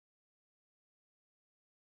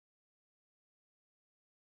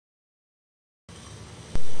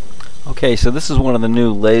Okay, so this is one of the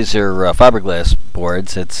new laser fiberglass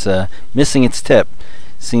boards. It's missing its tip.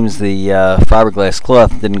 Seems the fiberglass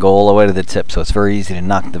cloth didn't go all the way to the tip, so it's very easy to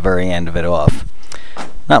knock the very end of it off.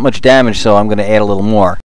 Not much damage, so I'm going to add a little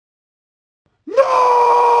more.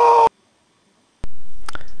 No!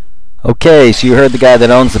 Okay, so you heard the guy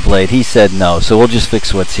that owns the blade. He said no, so we'll just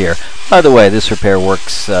fix what's here. By the way, this repair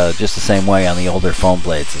works just the same way on the older foam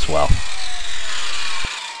blades as well.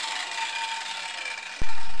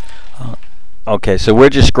 Okay, so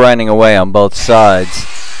we're just grinding away on both sides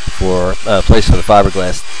for a place for the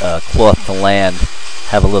fiberglass cloth to land,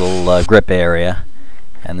 have a little grip area,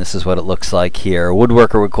 and this is what it looks like here. A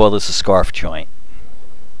woodworker would call this a scarf joint.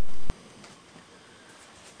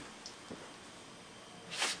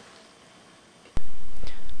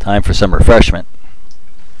 Time for some refreshment.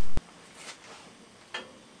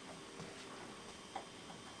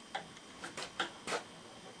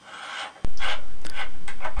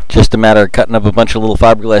 Just a matter of cutting up a bunch of little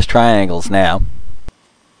fiberglass triangles now.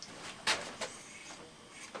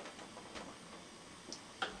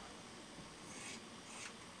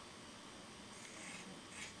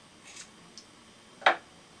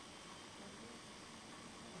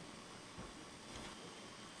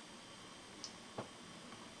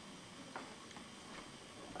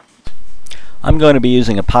 I'm going to be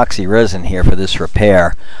using epoxy resin here for this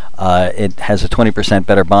repair. It has a 20%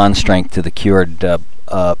 better bond strength to the cured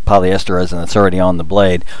polyester resin that's already on the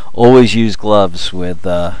blade. Always use gloves with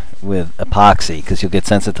epoxy because you'll get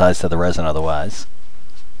sensitized to the resin otherwise.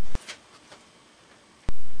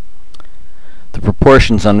 The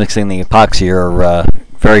proportions on mixing the epoxy are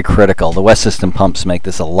very critical. The West System pumps make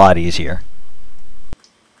this a lot easier.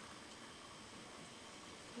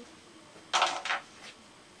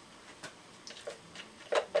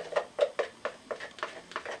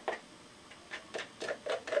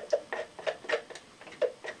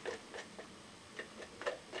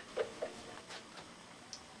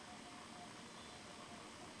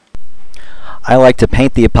 I like to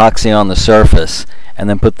paint the epoxy on the surface and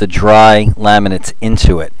then put the dry laminates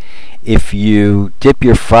into it. If you dip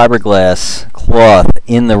your fiberglass cloth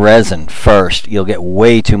in the resin first, you'll get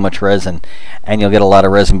way too much resin and you'll get a lot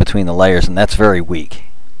of resin between the layers, and that's very weak.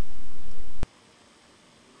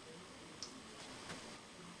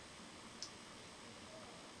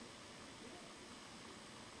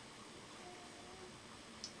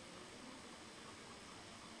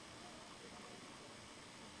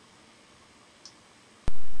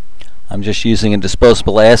 I'm just using a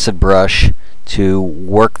disposable acid brush to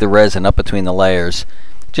work the resin up between the layers.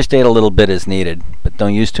 Just add a little bit as needed, but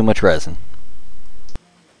don't use too much resin.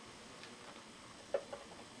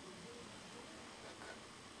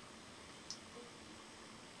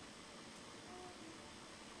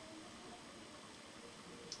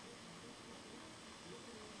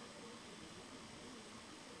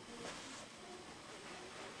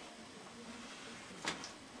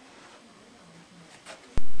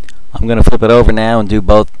 I'm going to flip it over now and do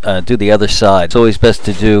the other side. It's always best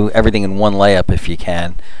to do everything in one layup if you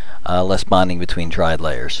can, less bonding between dried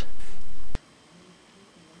layers.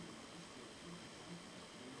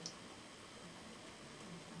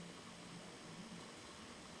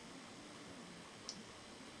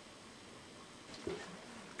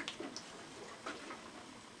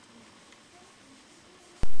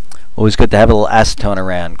 Always good to have a little acetone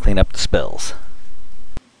around, clean up the spills.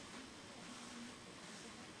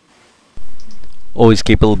 Always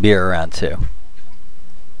keep a little beer around too.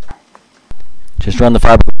 Just run the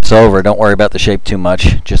fiberglass over, don't worry about the shape too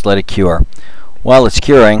much, just let it cure. While it's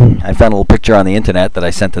curing, I found a little picture on the internet that I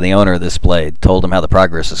sent to the owner of this blade, told him how the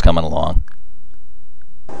progress is coming along.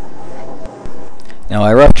 Now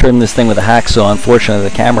I rough trimmed this thing with a hacksaw. Unfortunately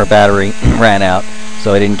the camera battery ran out,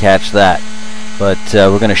 so I didn't catch that. But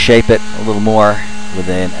we're going to shape it a little more with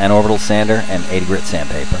an orbital sander and 80 grit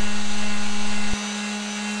sandpaper.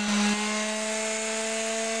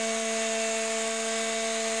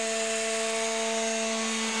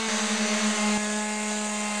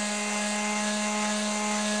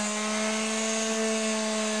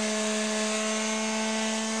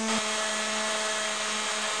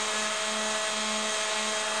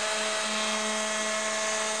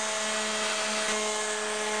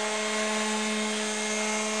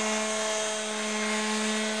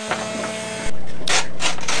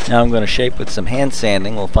 Now I'm going to shape with some hand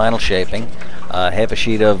sanding, a little final shaping. Half a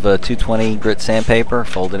sheet of 220 grit sandpaper,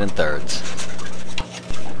 folded in thirds.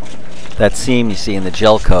 That seam you see in the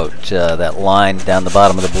gel coat, that line down the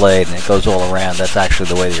bottom of the blade, and it goes all around, that's actually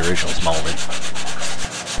the way the original's molded.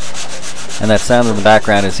 And that sound in the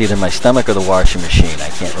background is either my stomach or the washing machine, I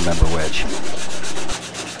can't remember which.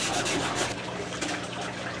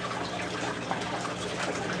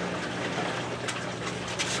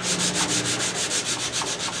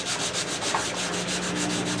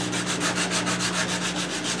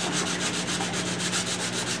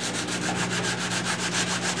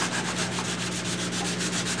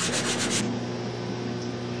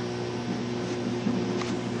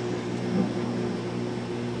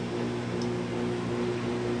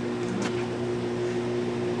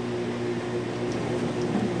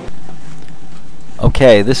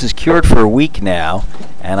 Okay, this is cured for a week now,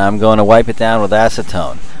 and I'm going to wipe it down with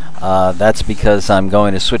acetone. That's because I'm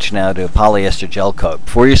going to switch now to a polyester gel coat.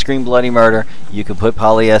 Before you scream bloody murder, you can put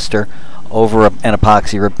polyester over an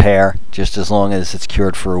epoxy repair just as long as it's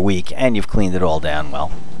cured for a week and you've cleaned it all down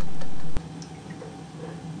well.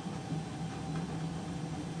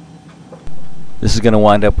 This is going to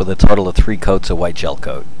wind up with a total of 3 coats of white gel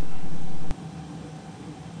coat.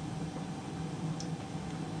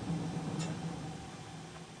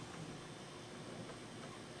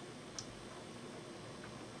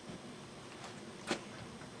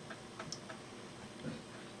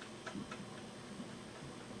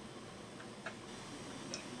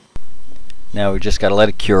 Now we just got to let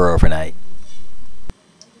it cure overnight.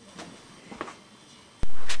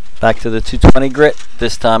 Back to the 220 grit.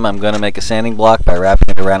 This time I'm going to make a sanding block by wrapping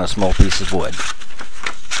it around a small piece of wood.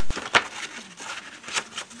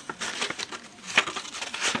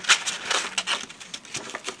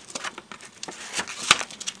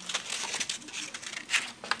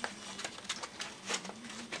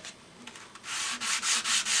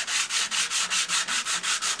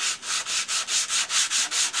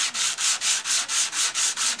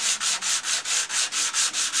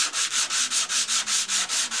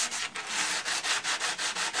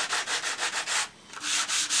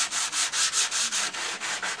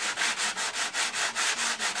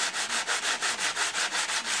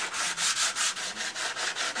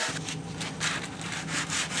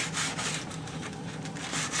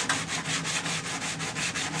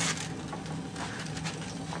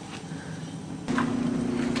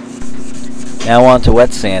 Now on to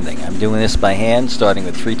wet sanding. I'm doing this by hand, starting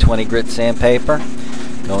with 320 grit sandpaper,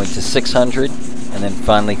 going to 600, and then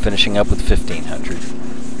finally finishing up with 1500.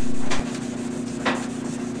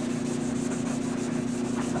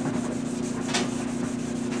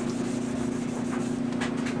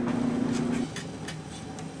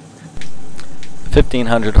 The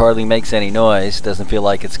 1500 hardly makes any noise, doesn't feel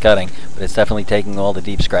like it's cutting, but it's definitely taking all the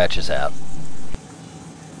deep scratches out.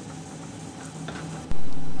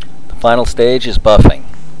 Final stage is buffing.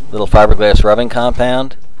 Little fiberglass rubbing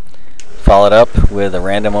compound, followed up with a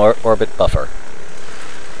random orbit buffer.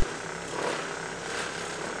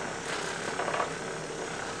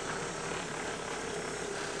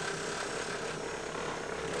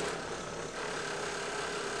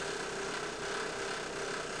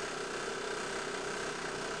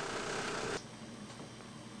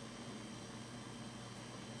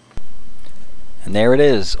 And there it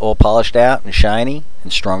is, all polished out and shiny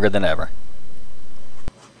and stronger than ever.